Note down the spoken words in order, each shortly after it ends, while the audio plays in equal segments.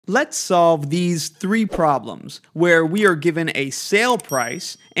Let's solve these three problems where we are given a sale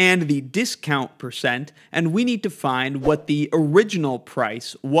price and the discount percent, and we need to find what the original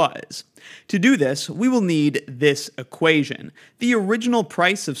price was. To do this, we will need this equation. The original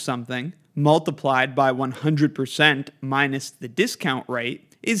price of something multiplied by 100% minus the discount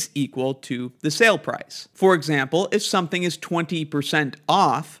rate is equal to the sale price. For example, if something is 20%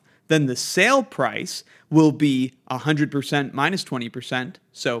 off, then the sale price will be 100% minus 20%,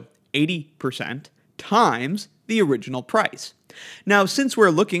 so 80%, times the original price. Now, since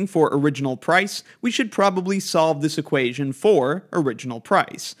we're looking for original price, we should probably solve this equation for original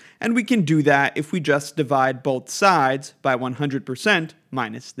price. And we can do that if we just divide both sides by 100%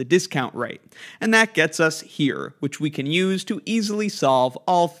 minus the discount rate. And that gets us here, which we can use to easily solve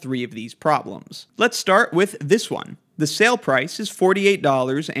all three of these problems. Let's start with this one. The sale price is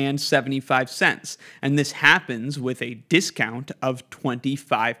 $48.75, and this happens with a discount of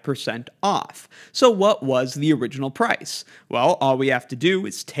 25% off. So what was the original price? Well, all we have to do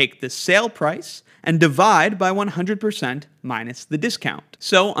is take the sale price and divide by 100% minus the discount.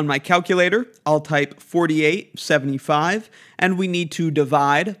 So on my calculator, I'll type 48.75, and we need to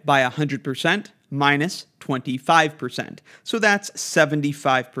divide by 100% minus 25%. So that's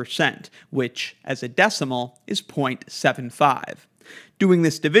 75%, which as a decimal is 0.75. Doing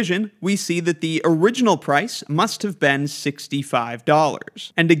this division, we see that the original price must have been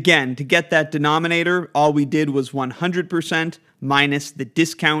 $65. And again, to get that denominator, all we did was 100% minus the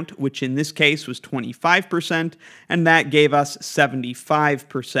discount, which in this case was 25%, and that gave us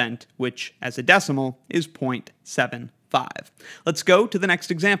 75%, which as a decimal is 0.75. Let's go to the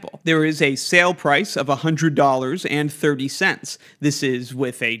next example. There is a sale price of $100.30. This is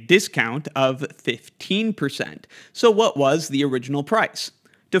with a discount of 15%. So what was the original price?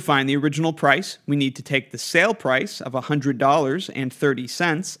 To find the original price, we need to take the sale price of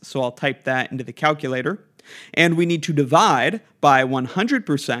 $100.30, so I'll type that into the calculator, and we need to divide by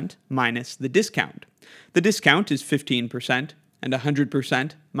 100% minus the discount. The discount is 15%, and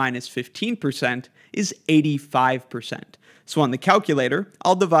 100% minus 15% is 85%. So on the calculator,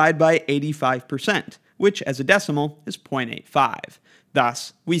 I'll divide by 85%, which as a decimal is 0.85.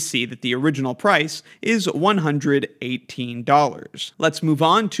 Thus, we see that the original price is $118. Let's move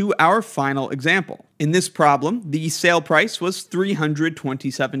on to our final example. In this problem, the sale price was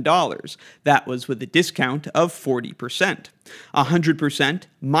 $327. That was with a discount of 40%. 100%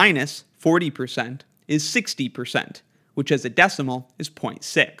 minus 40% is 60%. Which as a decimal is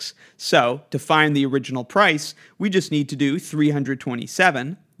 0.6. So to find the original price, we just need to do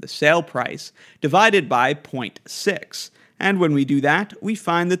 327, the sale price, divided by 0.6. And when we do that, we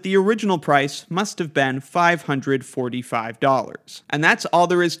find that the original price must have been $545. And that's all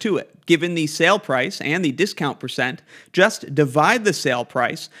there is to it. Given the sale price and the discount percent, just divide the sale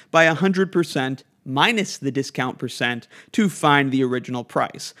price by 100% minus the discount percent to find the original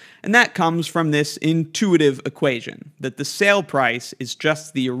price. And that comes from this intuitive equation, that the sale price is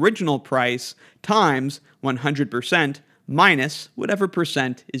just the original price times 100% minus whatever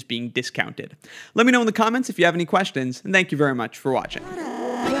percent is being discounted. Let me know in the comments if you have any questions, and thank you very much for watching.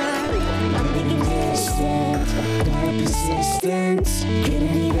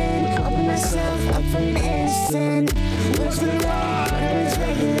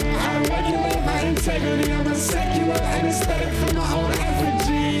 Integrity.